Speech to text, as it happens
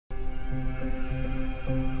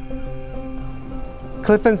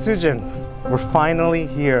Cliff and SooJin, we're finally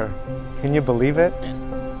here. Can you believe it?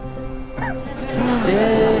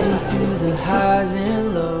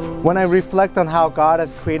 When I reflect on how God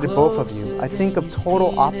has created both of you, I think of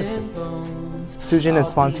total opposites. SooJin is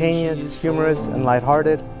spontaneous, humorous, and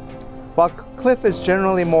lighthearted, while Cliff is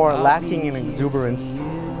generally more lacking in exuberance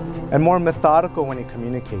and more methodical when he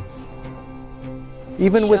communicates.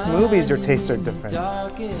 Even with movies, your tastes are different.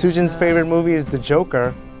 SooJin's favorite movie is The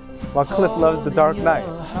Joker, while Cliff loves The Dark Knight.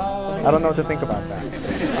 I don't know what to think about that.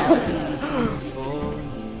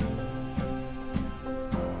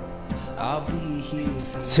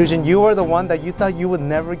 SooJin, you are the one that you thought you would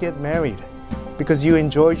never get married because you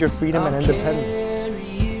enjoyed your freedom and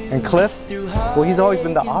independence. And Cliff, well, he's always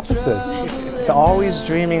been the opposite. He's always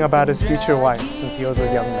dreaming about his future wife since he was a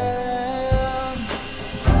young man.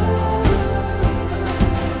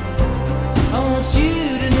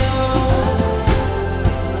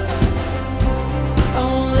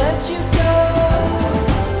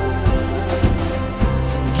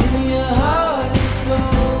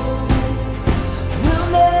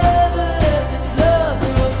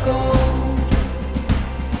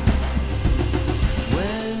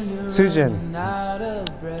 SooJin,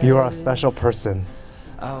 you are a special person.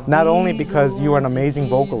 Not only because you are an amazing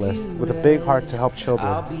vocalist with a big heart to help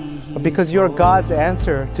children, but because you are God's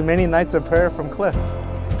answer to many nights of prayer from Cliff.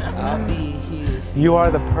 You are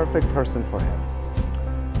the perfect person for him.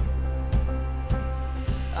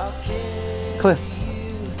 Cliff,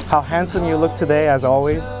 how handsome you look today as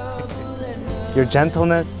always. Your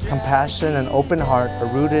gentleness, compassion, and open heart are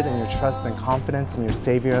rooted in your trust and confidence in your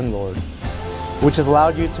Savior and Lord, which has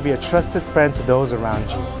allowed you to be a trusted friend to those around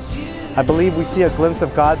you. I believe we see a glimpse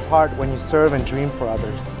of God's heart when you serve and dream for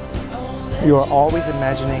others. You are always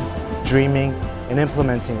imagining, dreaming, and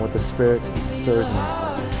implementing what the Spirit stirs in your heart.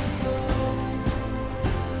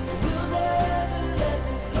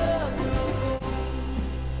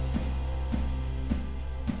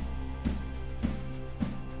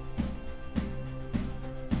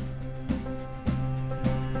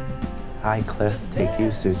 I, Cliff, take you,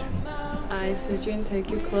 SooJin. I, SooJin, take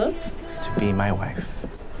you, Cliff. To be my wife.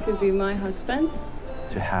 To be my husband.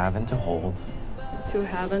 To have and to hold. To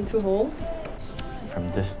have and to hold. From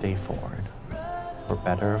this day forward, for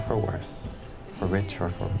better or for worse, for rich or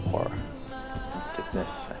for poor, in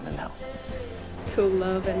sickness and in health. To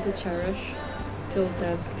love and to cherish, till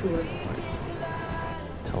death do us part.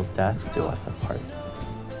 Till death do us apart.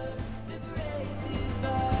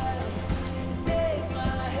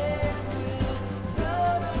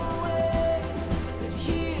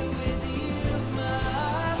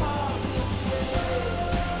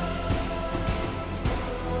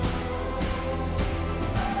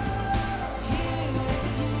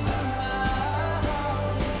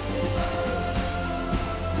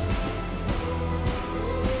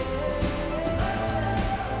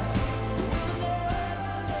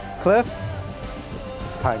 Cliff,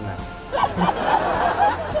 it's time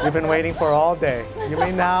now. You've been waiting for all day. You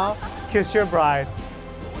may now kiss your bride.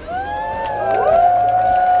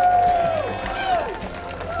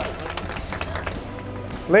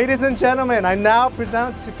 Ladies and gentlemen, I now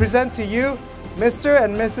present to you Mr.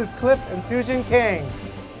 and Mrs. Cliff and SooJin Kang.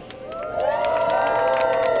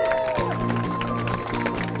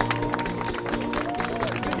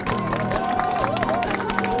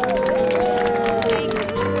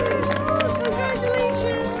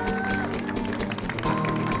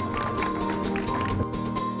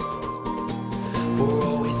 We're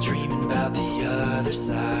always dreaming about the other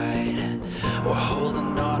side. We're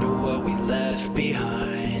holding on to what we left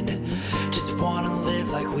behind. Just wanna live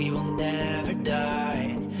like we will never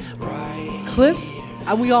die. Right. Cliff,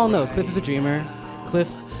 we all know Cliff is a dreamer.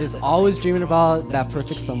 Cliff is always dreaming about that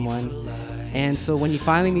perfect someone. And so when he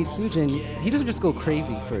finally meets SooJin, he doesn't just go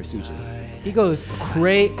crazy for SooJin. He goes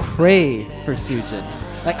cray for SooJin.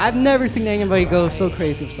 Like, I've never seen anybody go so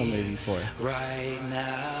crazy for somebody before. Right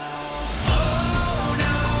now.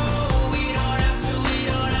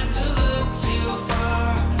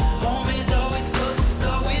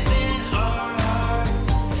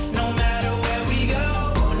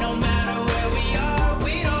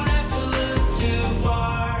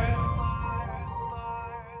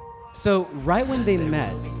 So right when they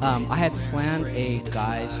met, I had planned a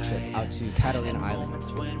guy's trip out to Catalina Island.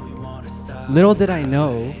 Little did I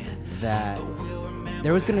know that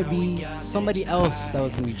there was going to be somebody else that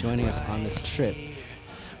was going to be joining us on this trip,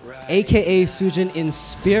 aka SooJin in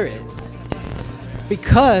spirit.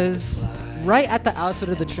 Because right at the outset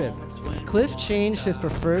of the trip, Cliff changed his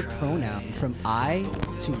preferred pronoun from I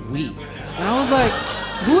to we. And I was like,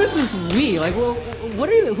 who is this we? Like, well, what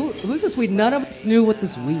are you, who's this we? None of us knew what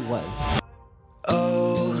this we was. Oh.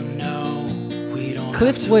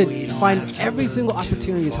 Cliff would find every single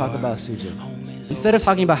opportunity to talk about SooJin. Instead of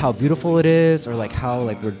talking about how beautiful it is or like how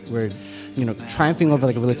like we're you know triumphing over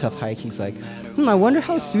like a really tough hike, he's like, I wonder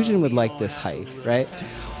how SooJin would like this hike, right?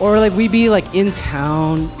 Or like we'd be like in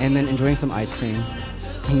town and then enjoying some ice cream,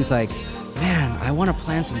 and he's like, man, I want to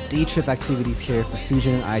plan some day trip activities here for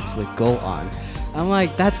SooJin and I to like go on. I'm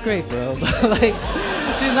like, that's great, bro. But like,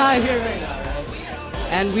 she's not here right now, right?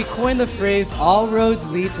 And we coined the phrase, all roads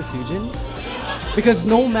lead to SooJin. Because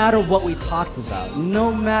no matter what we talked about,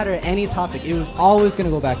 no matter any topic, it was always gonna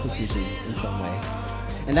go back to SooJin in some way.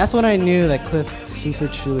 And that's when I knew that Cliff super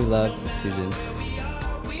truly loved SooJin.